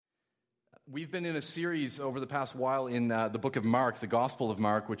We've been in a series over the past while in the book of Mark, the Gospel of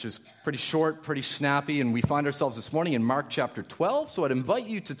Mark, which is pretty short, pretty snappy, and we find ourselves this morning in Mark chapter 12, so I'd invite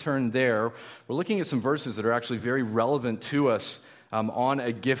you to turn there. We're looking at some verses that are actually very relevant to us on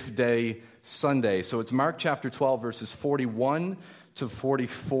a Gift Day Sunday. So it's Mark chapter 12, verses 41 to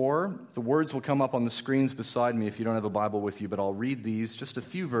 44. The words will come up on the screens beside me if you don't have a Bible with you, but I'll read these, just a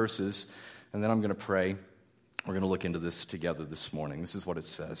few verses, and then I'm going to pray. We're going to look into this together this morning. This is what it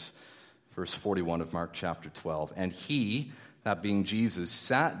says. Verse 41 of Mark chapter 12. And he, that being Jesus,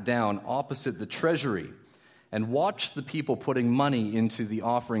 sat down opposite the treasury and watched the people putting money into the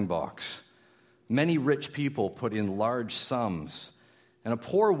offering box. Many rich people put in large sums, and a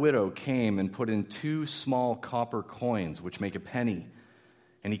poor widow came and put in 2 small copper coins, which make a penny.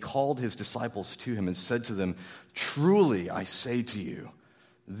 And he called his disciples to him and said to them, "Truly I say to you,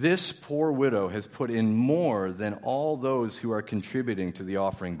 this poor widow has put in more than all those who are contributing to the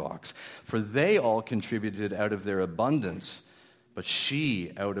offering box. For they all contributed out of their abundance, but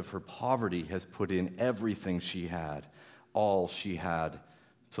she, out of her poverty, has put in everything she had, all she had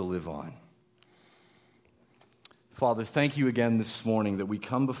to live on." Father, thank you again this morning that we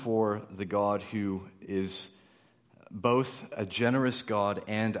come before the God who is both a generous God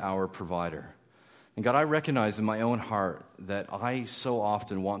and our provider. And God, I recognize in my own heart that I so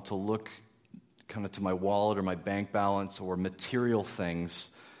often want to look kind of to my wallet or my bank balance or material things,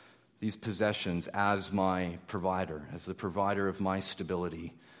 these possessions, as my provider, as the provider of my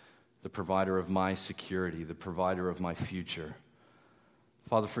stability, the provider of my security, the provider of my future.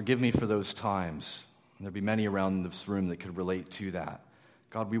 Father, forgive me for those times. There'll be many around this room that could relate to that.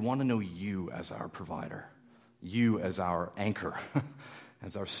 God, we want to know you as our provider, you as our anchor,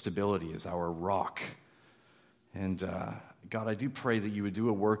 as our stability, as our rock. And God, I do pray that you would do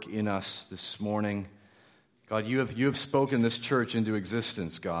a work in us this morning. God, you have spoken this church into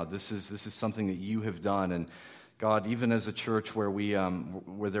existence, God. This is something that you have done. And God, even as a church where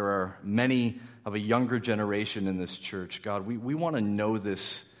where there are many of a younger generation in this church, God, we want to know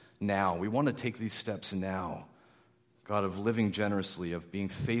this now. We want to take these steps now, God, of living generously, of being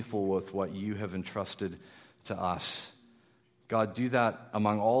faithful with what you have entrusted to us. God, do that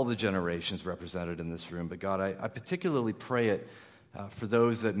among all the generations represented in this room. But God, I particularly pray it for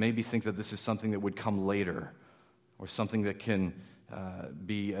those that maybe think that this is something that would come later or something that can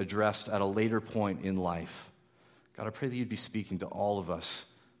be addressed at a later point in life. God, I pray that you'd be speaking to all of us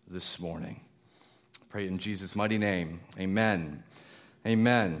this morning. I pray it in Jesus' mighty name. Amen.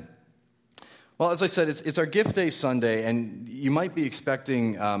 Amen. Well, as I said, it's our Gift Day Sunday, and you might be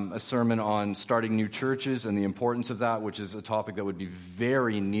expecting a sermon on starting new churches and the importance of that, which is a topic that would be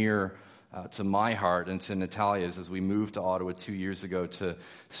very near to my heart and to Natalia's as we moved to Ottawa 2 years ago to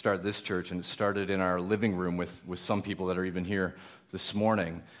start this church, and it started in our living room with some people that are even here this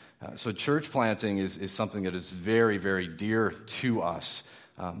morning. So church planting is something that is very, very dear to us.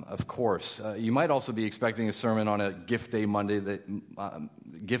 Of course. You might also be expecting a sermon on a Gift Day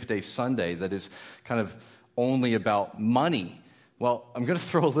Sunday that is kind of only about money. Well, I'm going to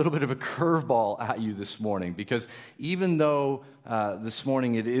throw a little bit of a curveball at you this morning, because even though this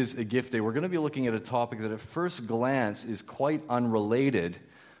morning it is a gift day, we're going to be looking at a topic that at first glance is quite unrelated,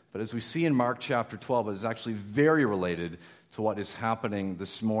 but as we see in Mark chapter 12, it is actually very related to what is happening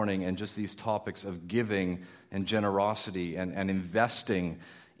this morning and just these topics of giving and generosity and investing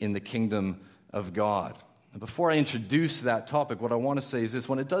in the kingdom of God. And before I introduce that topic, what I want to say is this: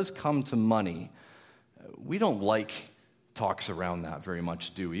 when it does come to money, we don't like talks around that very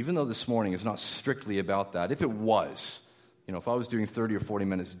much, do we? Even though this morning is not strictly about that. If it was, if I was doing 30 or 40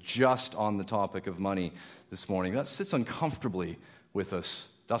 minutes just on the topic of money this morning, that sits uncomfortably with us,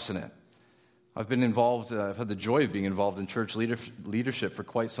 doesn't it? I've been involved, I've had the joy of being involved in church leadership for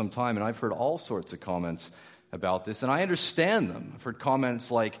quite some time, and I've heard all sorts of comments about this, and I understand them. I've heard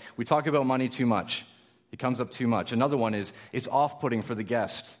comments like, we talk about money too much. It comes up too much. Another one is, it's off-putting for the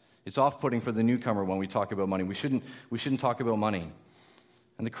guest. It's off-putting for the newcomer when we talk about money. We shouldn't talk about money.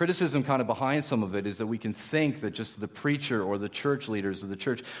 And the criticism kind of behind some of it is that we can think that just the preacher or the church leaders of the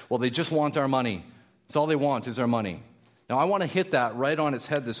church, well, they just want our money. It's all they want is our money. Now, I want to hit that right on its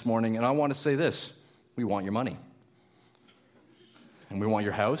head this morning, and I want to say this: we want your money. And we want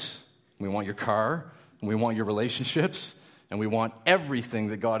your house, and we want your car, and we want your relationships, and we want everything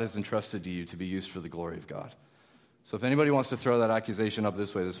that God has entrusted to you to be used for the glory of God. So if anybody wants to throw that accusation up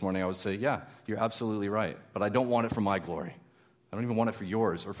this way this morning, I would say, yeah, you're absolutely right, but I don't want it for my glory. I don't even want it for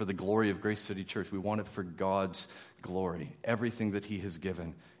yours or for the glory of Grace City Church. We want it for God's glory, everything that he has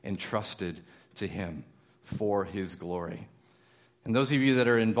given, entrusted to him for his glory. And those of you that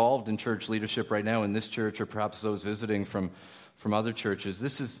are involved in church leadership right now in this church, or perhaps those visiting from other churches,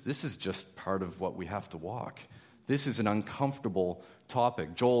 this is just part of what we have to walk. This is an uncomfortable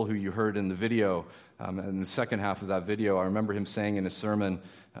topic. Joel, who you heard in the video, in the second half of that video, I remember him saying in a sermon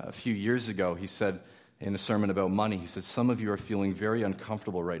a few years ago, he said in a sermon about money, he said, some of you are feeling very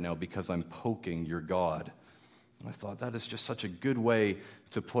uncomfortable right now because I'm poking your God. And I thought that is just such a good way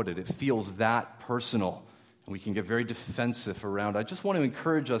to put it. It feels that personal. We can get very defensive around. I just want to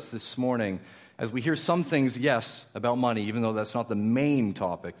encourage us this morning, as we hear some things, yes, about money, even though that's not the main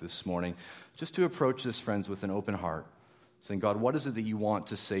topic this morning, just to approach this, friends, with an open heart, saying, God, what is it that you want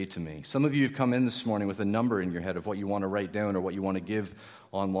to say to me? Some of you have come in this morning with a number in your head of what you want to write down or what you want to give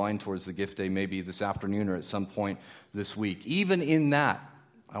online towards the gift day, maybe this afternoon or at some point this week. Even in that,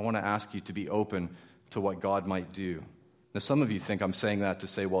 I want to ask you to be open to what God might do. Now, some of you think I'm saying that to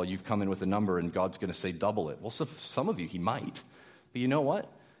say, well, you've come in with a number and God's going to say double it. Well, some of you, he might. But you know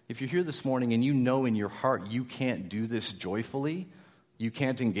what? If you're here this morning and you know in your heart you can't do this joyfully, you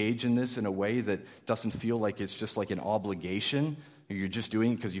can't engage in this in a way that doesn't feel like it's just like an obligation, or you're just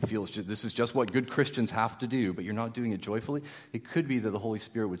doing it because you feel this is just what good Christians have to do, but you're not doing it joyfully, it could be that the Holy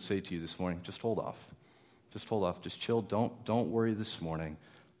Spirit would say to you this morning, just hold off. Just hold off. Just chill. Don't worry this morning.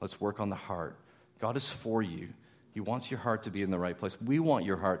 Let's work on the heart. God is for you. He wants your heart to be in the right place. We want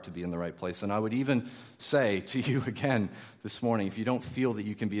your heart to be in the right place. And I would even say to you again this morning, if you don't feel that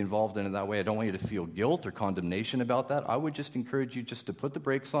you can be involved in it that way, I don't want you to feel guilt or condemnation about that. I would just encourage you just to put the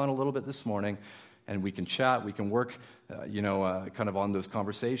brakes on a little bit this morning, and we can chat, we can work, kind of on those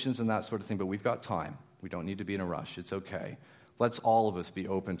conversations and that sort of thing. But we've got time. We don't need to be in a rush. It's okay. Let's all of us be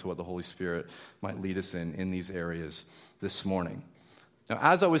open to what the Holy Spirit might lead us in these areas this morning. Now,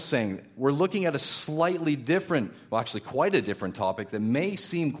 as I was saying, we're looking at a slightly different, well, actually quite a different topic that may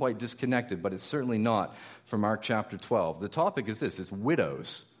seem quite disconnected, but it's certainly not, from Mark chapter 12. The topic is this, it's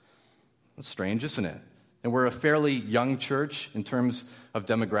widows. That's strange, isn't it? And we're a fairly young church in terms of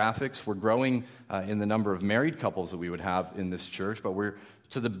demographics. We're growing in the number of married couples that we would have in this church, but we're,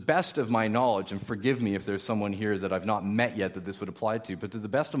 to the best of my knowledge, and forgive me if there's someone here that I've not met yet that this would apply to, but to the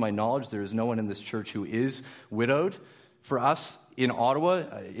best of my knowledge, there is no one in this church who is widowed. For us in Ottawa,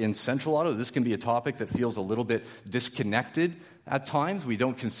 in central Ottawa, this can be a topic that feels a little bit disconnected at times. We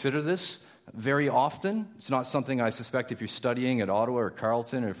don't consider this very often. It's not something I suspect if you're studying at Ottawa or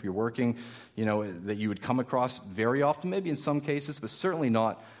Carleton, or if you're working, that you would come across very often, maybe in some cases, but certainly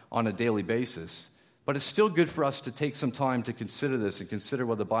not on a daily basis. But it's still good for us to take some time to consider this and consider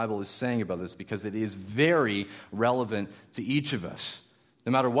what the Bible is saying about this, because it is very relevant to each of us.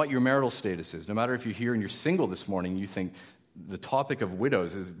 No matter what your marital status is, no matter if you're here and you're single this morning, you think the topic of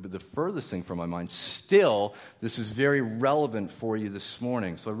widows is the furthest thing from my mind, still, this is very relevant for you this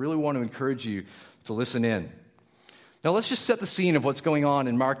morning. So I really want to encourage you to listen in. Now, let's just set the scene of what's going on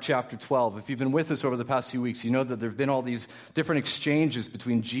in Mark chapter 12. If you've been with us over the past few weeks, you know that there have been all these different exchanges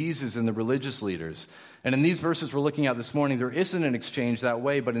between Jesus and the religious leaders. And in these verses we're looking at this morning, there isn't an exchange that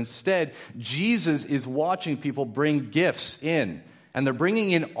way, but instead, Jesus is watching people bring gifts in. And they're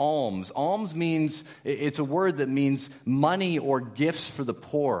bringing in alms. Alms means, it's a word that means money or gifts for the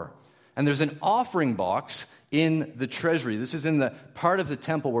poor. And there's an offering box in the treasury. This is in the part of the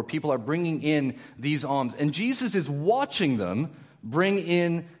temple where people are bringing in these alms. And Jesus is watching them bring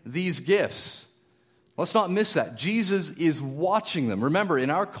in these gifts. Let's not miss that. Jesus is watching them. Remember, in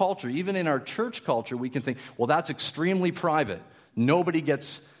our culture, even in our church culture, we can think, well, that's extremely private. Nobody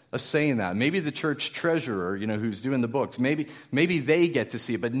gets a say in that. Maybe the church treasurer, who's doing the books, maybe they get to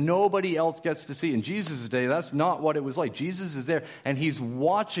see it, but nobody else gets to see it. In Jesus' day, that's not what it was like. Jesus is there, and he's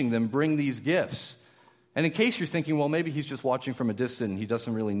watching them bring these gifts. And in case you're thinking, well, maybe he's just watching from a distance and he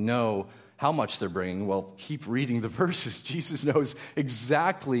doesn't really know how much they're bringing, well, keep reading the verses. Jesus knows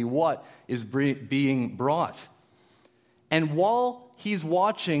exactly what is being brought. And while he's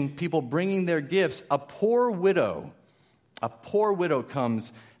watching people bringing their gifts, a poor widow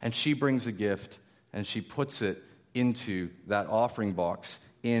comes and she brings a gift and she puts it into that offering box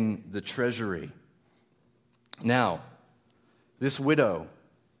in the treasury. Now, this widow,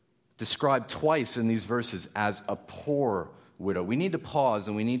 described twice in these verses as a poor widow. We need to pause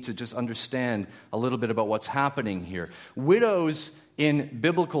and we need to just understand a little bit about what's happening here. Widows in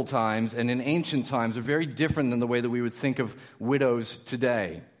biblical times and in ancient times are very different than the way that we would think of widows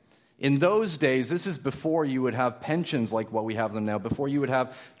today. In those days, this is before you would have pensions like what we have them now, before you would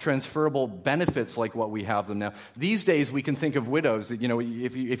have transferable benefits like what we have them now. These days, we can think of widows. You know,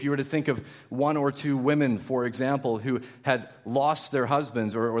 if you were to think of one or two women, for example, who had lost their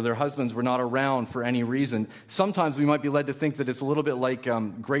husbands or their husbands were not around for any reason, sometimes we might be led to think that it's a little bit like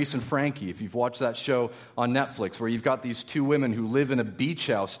Grace and Frankie, if you've watched that show on Netflix, where you've got these two women who live in a beach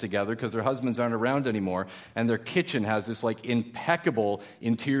house together because their husbands aren't around anymore, and their kitchen has this like impeccable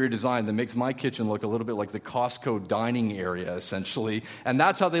interior design that makes my kitchen look a little bit like the Costco dining area, essentially. And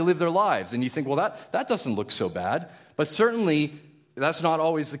that's how they live their lives. And you think, well, that doesn't look so bad. But certainly, that's not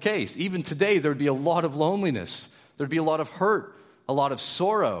always the case. Even today, there'd be a lot of loneliness. There'd be a lot of hurt, a lot of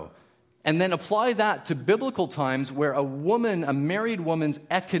sorrow. And then apply that to biblical times where a married woman's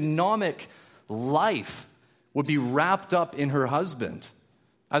economic life would be wrapped up in her husband.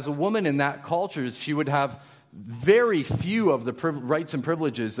 As a woman in that culture, she would have very few of the rights and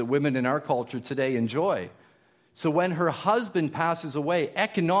privileges that women in our culture today enjoy. So when her husband passes away,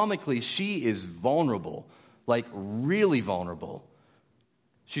 economically, she is vulnerable, like really vulnerable.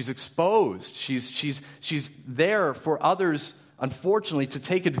 She's exposed. She's there for others, unfortunately, to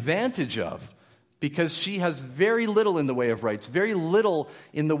take advantage of, because she has very little in the way of rights, very little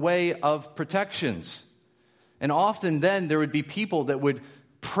in the way of protections. And often then there would be people that would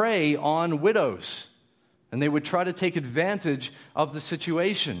prey on widows, and they would try to take advantage of the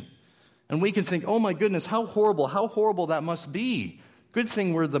situation. And we can think, oh my goodness, how horrible that must be. Good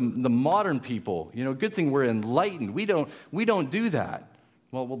thing we're the modern people. You know, good thing we're enlightened. We don't do that.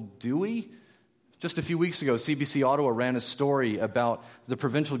 Well, do we? Just a few weeks ago, CBC Ottawa ran a story about the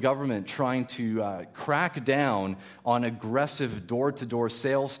provincial government trying to crack down on aggressive door-to-door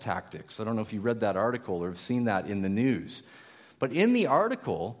sales tactics. I don't know if you read that article or have seen that in the news. But in the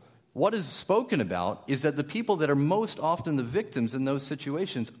article, what is spoken about is that the people that are most often the victims in those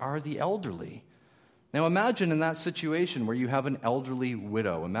situations are the elderly. Now imagine in that situation where you have an elderly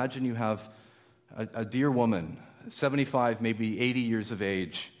widow. Imagine you have a dear woman, 75, maybe 80 years of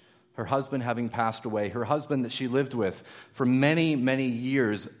age, her husband having passed away, her husband that she lived with for many, many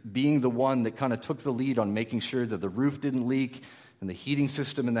years being the one that kind of took the lead on making sure that the roof didn't leak and the heating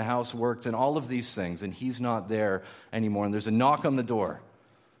system in the house worked and all of these things, and he's not there anymore, and there's a knock on the door.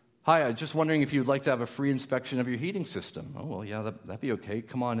 Hi, I'm just wondering if you'd like to have a free inspection of your heating system. Oh, well, yeah, that'd be okay.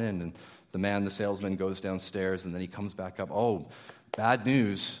 Come on in. And the salesman, goes downstairs, and then he comes back up. Oh, bad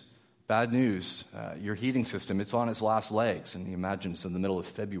news. Your heating system, it's on its last legs. And you imagine it's in the middle of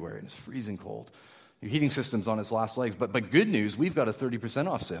February, and it's freezing cold. Your heating system's on its last legs. But good news, we've got a 30%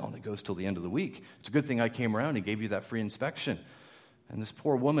 off sale, and it goes till the end of the week. It's a good thing I came around and gave you that free inspection. And this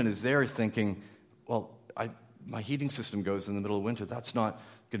poor woman is there thinking, well, my heating system goes in the middle of winter. That's not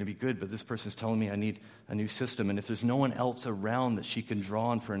going to be good, but this person's telling me I need a new system. And if there's no one else around that she can draw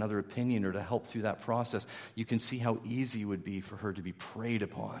on for another opinion or to help through that process, you can see how easy it would be for her to be preyed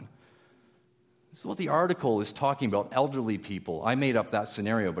upon. This is what the article is talking about, elderly people. I made up that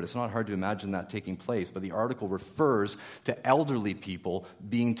scenario, but it's not hard to imagine that taking place. But the article refers to elderly people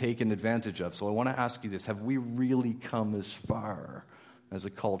being taken advantage of. So I want to ask you this. Have we really come as far as a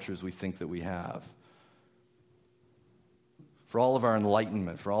culture as we think that we have? For all of our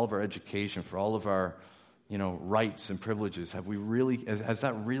enlightenment, for all of our education, for all of our, rights and privileges, has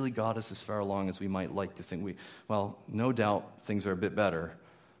that really got us as far along as we might like to think? Well, no doubt things are a bit better,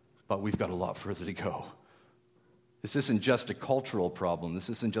 but we've got a lot further to go. This isn't just a cultural problem. This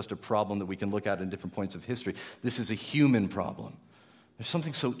isn't just a problem that we can look at in different points of history. This is a human problem. There's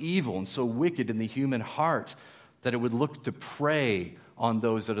something so evil and so wicked in the human heart that it would look to prey on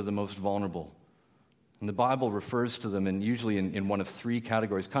those that are the most vulnerable. And the Bible refers to them usually in one of three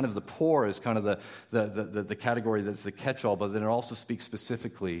categories. Kind of the poor is kind of the category that's the catch-all, but then it also speaks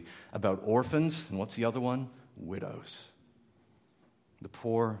specifically about orphans. And what's the other one? Widows. The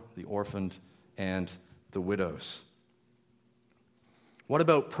poor, the orphaned, and the widows. What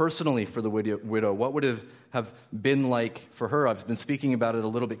about personally for the widow? What would have been like for her? I've been speaking about it a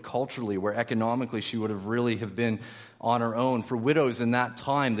little bit culturally, where economically she would have really have been on her own. For widows in that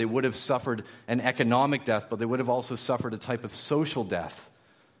time, they would have suffered an economic death, but they would have also suffered a type of social death.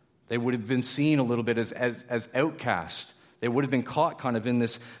 They would have been seen a little bit as outcast. They would have been caught kind of in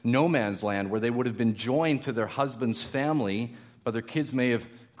this no man's land where they would have been joined to their husband's family, but their kids may have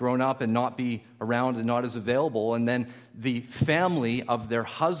grown up and not be around and not as available, and then the family of their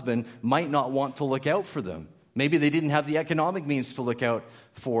husband might not want to look out for them. Maybe they didn't have the economic means to look out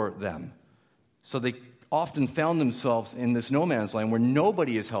for them. So they often found themselves in this no man's land where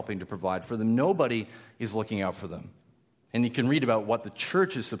nobody is helping to provide for them. Nobody is looking out for them. And you can read about what the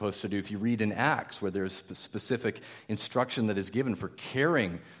church is supposed to do if you read in Acts, where there's specific instruction that is given for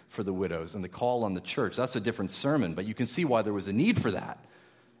caring for the widows and the call on the church. That's a different sermon, but you can see why there was a need for that.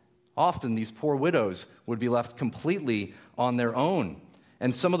 Often these poor widows would be left completely on their own.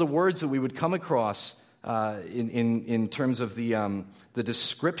 And some of the words that we would come across in terms of the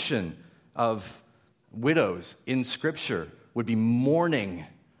description of widows in Scripture would be mourning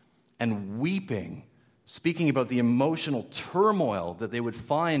and weeping, speaking about the emotional turmoil that they would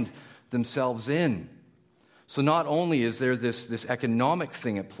find themselves in. So not only is there this economic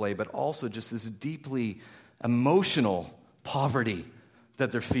thing at play, but also just this deeply emotional poverty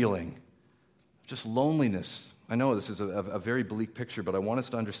that they're feeling. Just loneliness. I know this is a very bleak picture, but I want us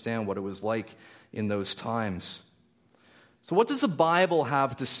to understand what it was like in those times. So what does the Bible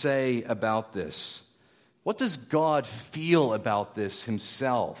have to say about this? What does God feel about this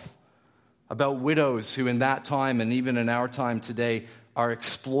himself? About widows who in that time and even in our time today are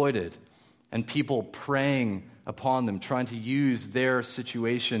exploited, and people preying upon them, trying to use their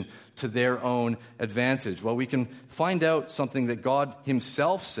situation to their own advantage. Well, we can find out something that God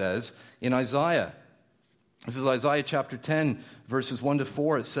himself says in Isaiah. This is Isaiah chapter 10, verses 1 to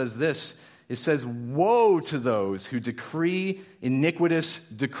 4. It says this. It says, "Woe to those who decree iniquitous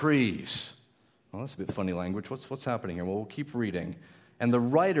decrees." Well, that's a bit funny language. What's happening here? Well, we'll keep reading. "And the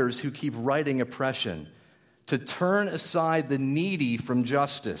writers who keep writing oppression, to turn aside the needy from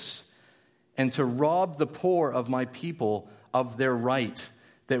justice, and to rob the poor of my people of their right,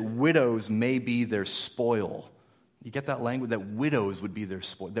 that widows may be their spoil." You get that language? That widows would be their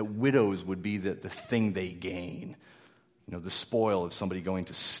spoil. That widows would be the thing they gain. You know, the spoil of somebody going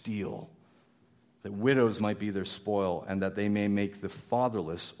to steal. That widows might be their spoil, and that they may make the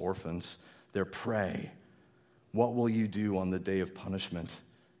fatherless, orphans, their prey. What will you do on the day of punishment,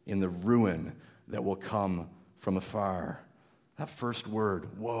 in the ruin that will come from afar? That first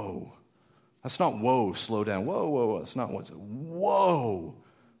word, woe. That's not whoa, slow down. Whoa, whoa, that's not what's. Whoa,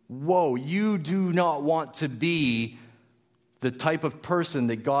 whoa. You do not want to be the type of person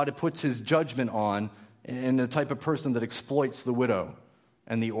that God puts his judgment on, and the type of person that exploits the widow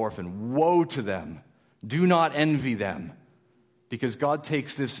and the orphan. Woe to them. Do not envy them. Because God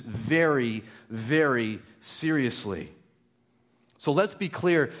takes this very, very seriously. So let's be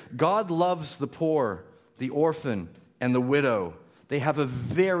clear. God loves the poor, the orphan, and the widow. They have a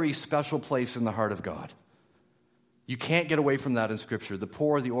very special place in the heart of God. You can't get away from that in Scripture. The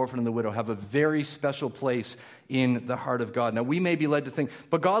poor, the orphan, and the widow have a very special place in the heart of God. Now, we may be led to think,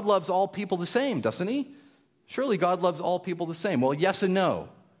 but God loves all people the same, doesn't he? Surely God loves all people the same. Well, yes and no.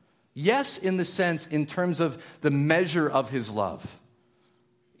 Yes, in the sense, in terms of the measure of his love.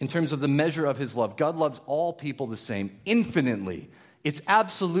 In terms of the measure of his love. God loves all people the same, infinitely. It's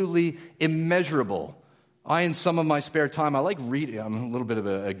absolutely immeasurable. In some of my spare time, I like reading. I'm a little bit of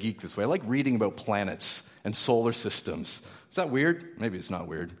a geek this way. I like reading about planets and solar systems. Is that weird? Maybe it's not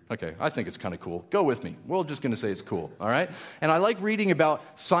weird. Okay, I think it's kind of cool. Go with me. We're just going to say it's cool, all right? And I like reading about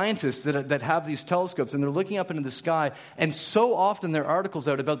scientists that have these telescopes, and they're looking up into the sky, and so often there are articles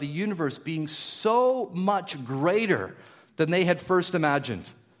out about the universe being so much greater than they had first imagined.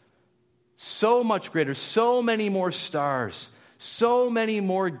 So much greater, so many more stars, so many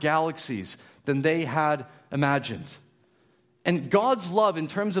more galaxies than they had imagined. And God's love, in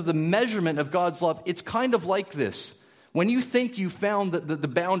terms of the measurement of God's love, it's kind of like this. When you think you found the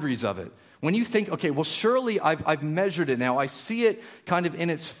boundaries of it, when you think, okay, well, surely I've measured it now, I see it kind of in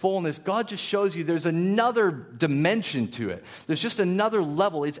its fullness, God just shows you there's another dimension to it. There's just another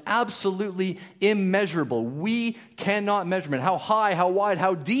level. It's absolutely immeasurable. We cannot measure it. How high, how wide,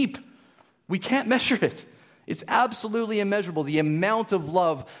 how deep? We can't measure it. It's absolutely immeasurable. The amount of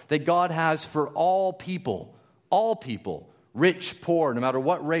love that God has for all people, rich, poor, no matter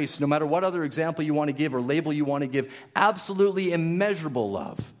what race, no matter what other example you want to give or label you want to give, absolutely immeasurable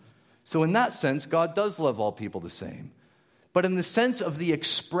love. So in that sense, God does love all people the same. But in the sense of the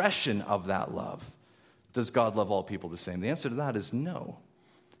expression of that love, does God love all people the same? The answer to that is no.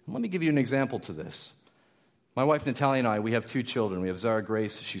 And let me give you an example to this. My wife Natalia and I, we have 2 children. We have Zara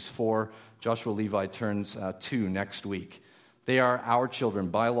Grace, she's 4. Joshua Levi turns 2 next week. They are our children.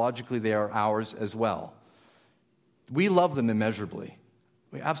 Biologically, they are ours as well. We love them immeasurably.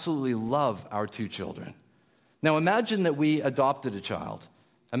 We absolutely love our 2 children. Now imagine that we adopted a child.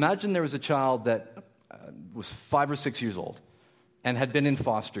 Imagine there was a child that was 5 or 6 years old and had been in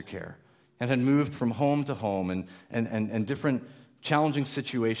foster care and had moved from home to home and different challenging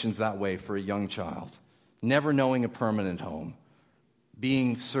situations that way for a young child, never knowing a permanent home,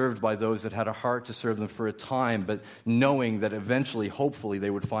 being served by those that had a heart to serve them for a time, but knowing that eventually, hopefully, they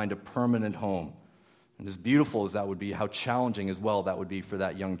would find a permanent home. And as beautiful as that would be, how challenging as well that would be for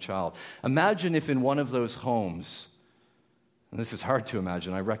that young child. Imagine if in one of those homes, and this is hard to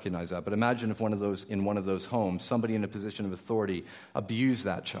imagine, I recognize that, but imagine if in one of those homes, somebody in a position of authority abused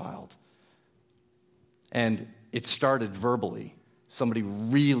that child. And it started verbally, somebody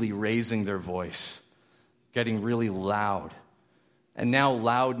really raising their voice, getting really loud. And now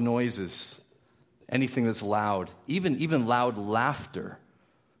loud noises, anything that's loud, even loud laughter,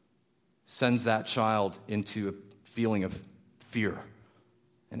 sends that child into a feeling of fear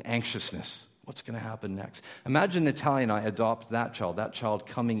and anxiousness. What's going to happen next? Imagine Natalia and I adopt that child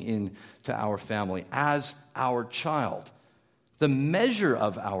coming into our family as our child. The measure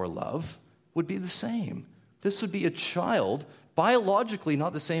of our love would be the same. This would be a child, biologically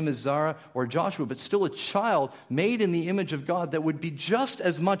not the same as Zara or Joshua, but still a child made in the image of God that would be just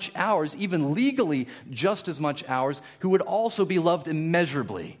as much ours, even legally just as much ours, who would also be loved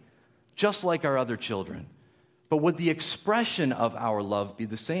immeasurably, just like our other children. But would the expression of our love be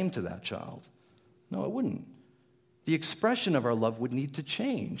the same to that child? No, it wouldn't. The expression of our love would need to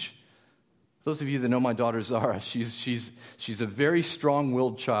change. Those of you that know my daughter Zara, she's a very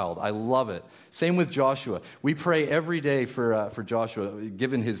strong-willed child. I love it. Same with Joshua. We pray every day for Joshua,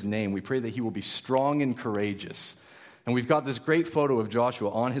 given his name. We pray that he will be strong and courageous. And we've got this great photo of Joshua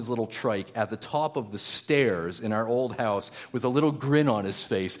on his little trike at the top of the stairs in our old house with a little grin on his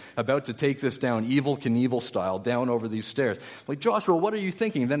face, about to take this down, Evel Knievel style, down over these stairs. Like, Joshua, what are you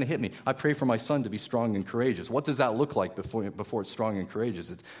thinking? And then it hit me. I pray for my son to be strong and courageous. What does that look like before it's strong and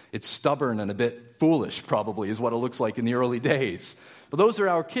courageous? It's stubborn and a bit foolish, probably, is what it looks like in the early days. But those are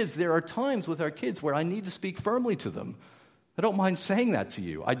our kids. There are times with our kids where I need to speak firmly to them. I don't mind saying that to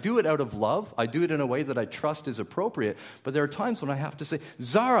you. I do it out of love. I do it in a way that I trust is appropriate. But there are times when I have to say,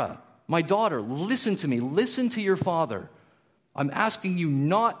 Zara, my daughter, listen to me. Listen to your father. I'm asking you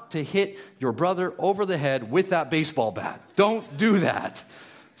not to hit your brother over the head with that baseball bat. Don't do that.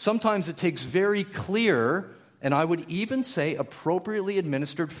 Sometimes it takes very clear, and I would even say appropriately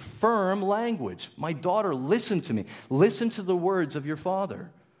administered, firm language. My daughter, listen to me. Listen to the words of your father.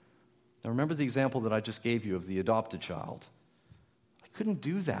 Now remember the example that I just gave you of the adopted child. Couldn't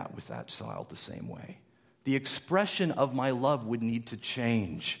do that with that child the same way. The expression of my love would need to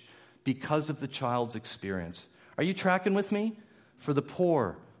change because of the child's experience. Are you tracking with me? For the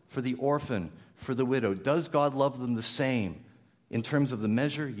poor, for the orphan, for the widow, does God love them the same? In terms of the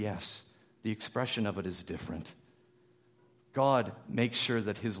measure, yes. The expression of it is different. God makes sure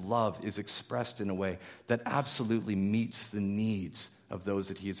that his love is expressed in a way that absolutely meets the needs of those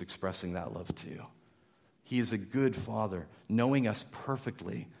that he is expressing that love to. He is a good father, knowing us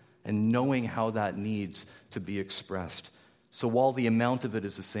perfectly and knowing how that needs to be expressed. So while the amount of it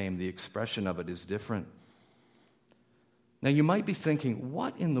is the same, the expression of it is different. Now you might be thinking,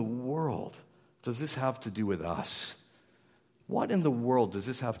 what in the world does this have to do with us? What in the world does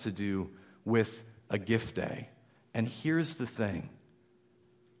this have to do with a gift day? And here's the thing.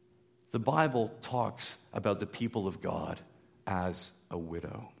 The Bible talks about the people of God as a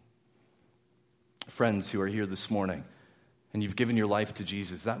widow. Friends who are here this morning, and you've given your life to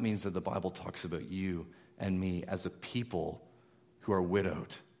Jesus, that means that the Bible talks about you and me as a people who are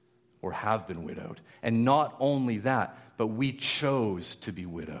widowed or have been widowed. And not only that, but we chose to be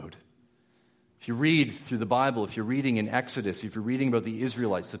widowed. If you read through the Bible, if you're reading in Exodus, if you're reading about the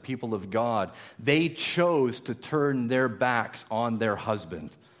Israelites, the people of God, they chose to turn their backs on their husband,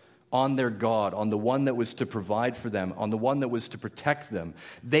 on their God, on the one that was to provide for them, on the one that was to protect them.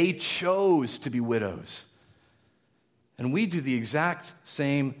 They chose to be widows. And we do the exact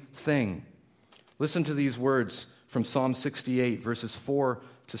same thing. Listen to these words from Psalm 68, verses 4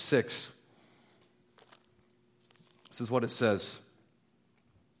 to 6. This is what it says.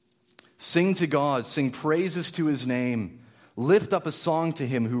 Sing to God, sing praises to his name. Lift up a song to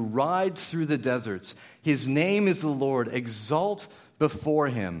him who rides through the deserts. His name is the Lord. Exalt before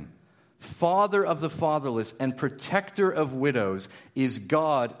him. Father of the fatherless and protector of widows is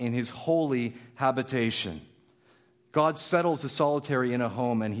God in his holy habitation. God settles the solitary in a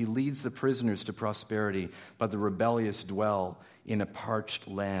home, and he leads the prisoners to prosperity, but the rebellious dwell in a parched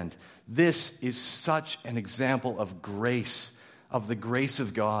land. This is such an example of grace, of the grace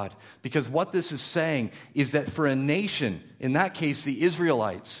of God, because what this is saying is that for a nation, in that case the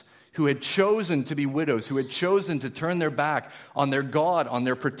Israelites, who had chosen to be widows, who had chosen to turn their back on their God, on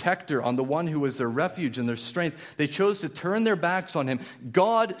their protector, on the one who was their refuge and their strength. They chose to turn their backs on him.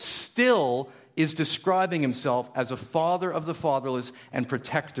 God still is describing himself as a father of the fatherless and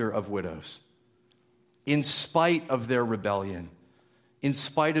protector of widows. In spite of their rebellion, in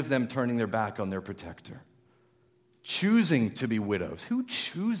spite of them turning their back on their protector. Choosing to be widows. Who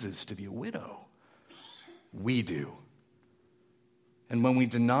chooses to be a widow? We do. And when we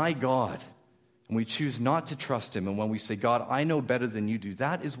deny God, and we choose not to trust him, and when we say, God, I know better than you do,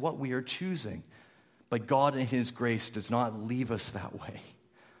 that is what we are choosing. But God in his grace does not leave us that way.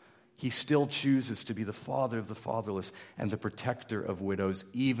 He still chooses to be the father of the fatherless and the protector of widows,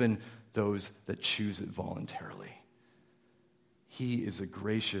 even those that choose it voluntarily. He is a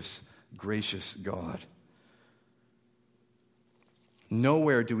gracious, gracious God.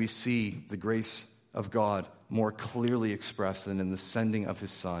 Nowhere do we see the grace of God more clearly expressed than in the sending of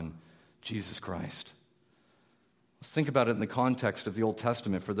his Son, Jesus Christ. Let's think about it in the context of the Old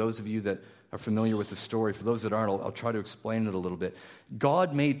Testament. For those of you that are familiar with the story, for those that aren't, I'll try to explain it a little bit.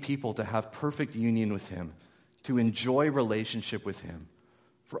 God made people to have perfect union with him, to enjoy relationship with him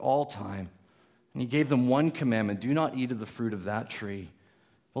for all time. And he gave them one commandment: do not eat of the fruit of that tree.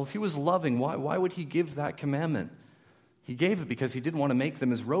 Well, if he was loving, why would he give that commandment? He gave it because he didn't want to make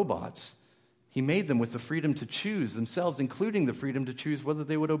them as robots. He made them with the freedom to choose themselves, including the freedom to choose whether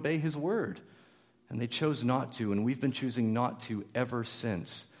they would obey his word. And they chose not to, and we've been choosing not to ever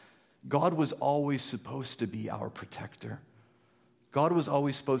since. God was always supposed to be our protector. God was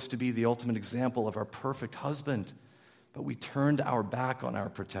always supposed to be the ultimate example of our perfect husband. But we turned our back on our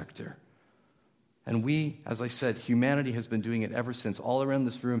protector. And we, as I said, humanity has been doing it ever since. All around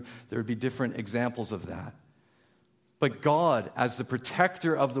this room, there would be different examples of that. But God, as the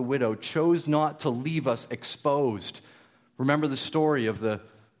protector of the widow, chose not to leave us exposed. Remember the story of the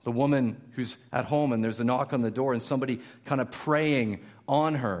woman who's at home and there's a knock on the door and somebody kind of praying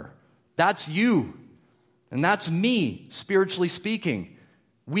on her. That's you. And that's me, spiritually speaking.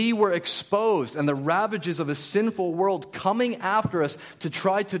 We were exposed, and the ravages of a sinful world coming after us to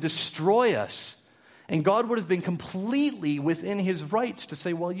try to destroy us. And God would have been completely within his rights to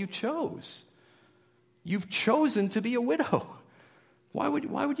say, well, you chose. You've chosen to be a widow. Why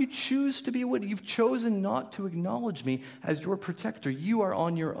would you choose to be a widow? You've chosen not to acknowledge me as your protector. You are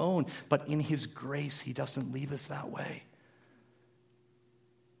on your own. But in his grace, he doesn't leave us that way.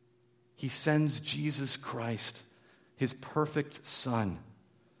 He sends Jesus Christ, his perfect Son,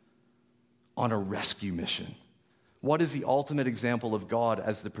 on a rescue mission. What is the ultimate example of God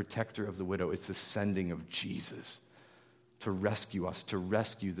as the protector of the widow? It's the sending of Jesus to rescue us, to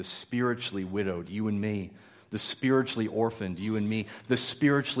rescue the spiritually widowed, you and me, the spiritually orphaned, you and me, the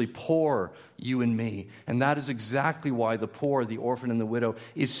spiritually poor, you and me. And that is exactly why the poor, the orphan, and the widow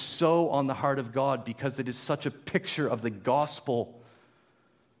is so on the heart of God, because it is such a picture of the gospel.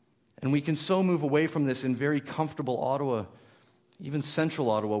 And we can so move away from this in very comfortable Ottawa, even central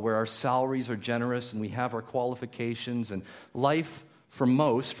Ottawa, where our salaries are generous and we have our qualifications, and life for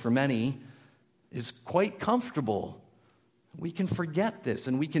many, is quite comfortable. We can forget this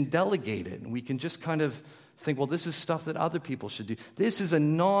and we can delegate it and we can just kind of think, well, this is stuff that other people should do. This is a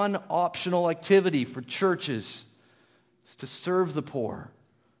non-optional activity for churches. It's to serve the poor.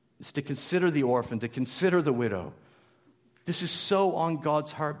 It's to consider the orphan, to consider the widow. This is so on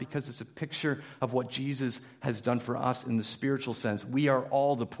God's heart because it's a picture of what Jesus has done for us in the spiritual sense. We are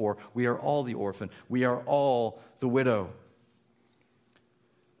all the poor. We are all the orphan. We are all the widow.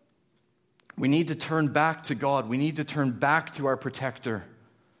 We need to turn back to God. We need to turn back to our protector.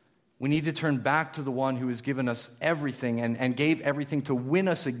 We need to turn back to the one who has given us everything and gave everything to win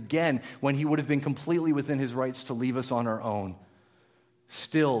us again when he would have been completely within his rights to leave us on our own.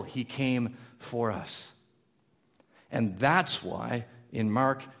 Still, he came for us. And that's why in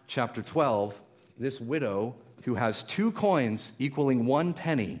Mark chapter 12, this widow who has 2 coins equaling 1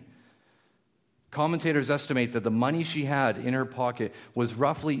 penny, commentators estimate that the money she had in her pocket was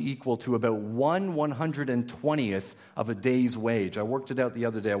roughly equal to about 1/120th of a day's wage. I worked it out the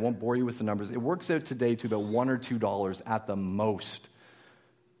other day. I won't bore you with the numbers. It works out today to about $1 or $2 at the most.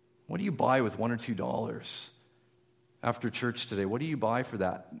 What do you buy with $1 or $2 after church today? What do you buy for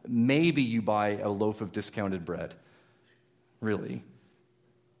that? Maybe you buy a loaf of discounted bread. Really.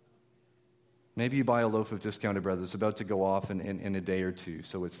 Maybe you buy a loaf of discounted bread that's about to go off in a day or two,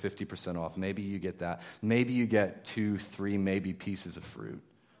 so it's 50% off. Maybe you get that. Maybe you get 2, 3, maybe pieces of fruit.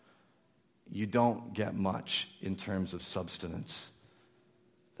 You don't get much in terms of substance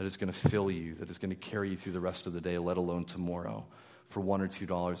that is going to fill you, that is going to carry you through the rest of the day, let alone tomorrow, for $1 or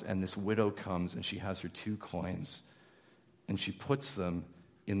 $2. And this widow comes and she has her 2 coins and she puts them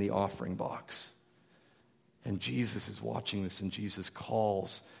in the offering box. And Jesus is watching this, and Jesus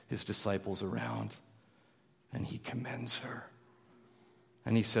calls his disciples around, and he commends her.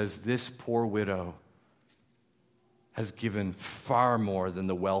 And he says, this poor widow has given far more than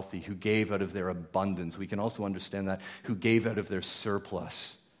the wealthy who gave out of their abundance. We can also understand that, who gave out of their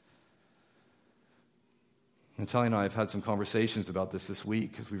surplus. Natalia and I have had some conversations about this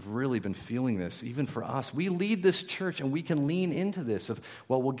week because we've really been feeling this, even for us. We lead this church and we can lean into this of,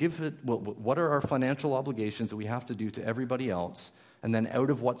 well, we'll give it, well, what are our financial obligations that we have to do to everybody else? And then out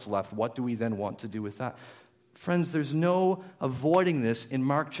of what's left, what do we then want to do with that? Friends, there's no avoiding this in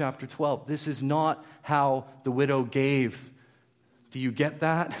Mark chapter 12. This is not how the widow gave. Do you get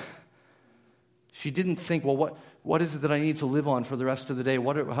that? She didn't think, well, what is it that I need to live on for the rest of the day?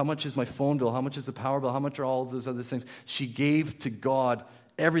 How much is my phone bill? How much is the power bill? How much are all of those other things? She gave to God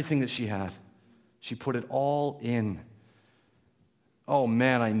everything that she had. She put it all in. Oh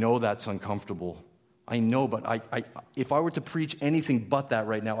man, I know that's uncomfortable. I know, but if I were to preach anything but that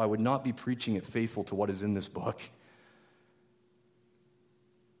right now, I would not be preaching it faithful to what is in this book.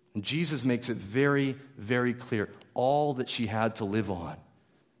 And Jesus makes it very, very clear, all that she had to live on.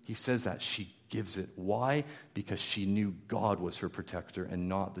 He says that she gives it. Why? Because she knew God was her protector and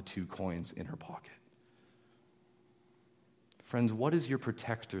not the 2 coins in her pocket. Friends, what is your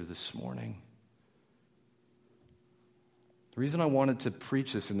protector this morning? The reason I wanted to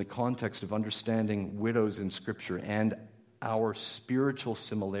preach this in the context of understanding widows in Scripture and our spiritual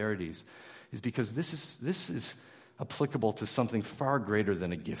similarities is because this is applicable to something far greater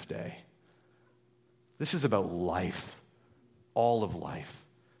than a gift day. This is about life, all of life.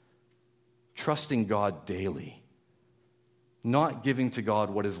 Trusting God daily. Not giving to God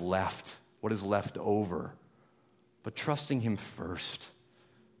what is left over, but trusting Him first.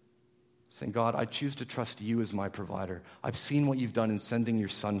 Saying, God, I choose to trust you as my provider. I've seen what you've done in sending your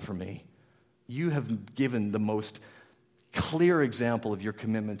Son for me. You have given the most clear example of your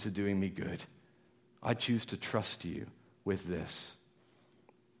commitment to doing me good. I choose to trust you with this.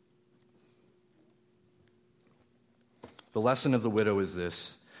 The lesson of the widow is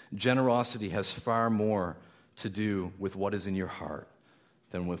this: generosity has far more to do with what is in your heart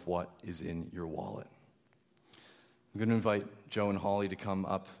than with what is in your wallet. I'm going to invite Joe and Holly to come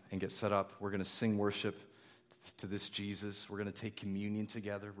up and get set up. We're going to sing worship to this Jesus. We're going to take communion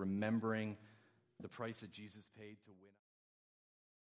together, remembering the price that Jesus paid to win.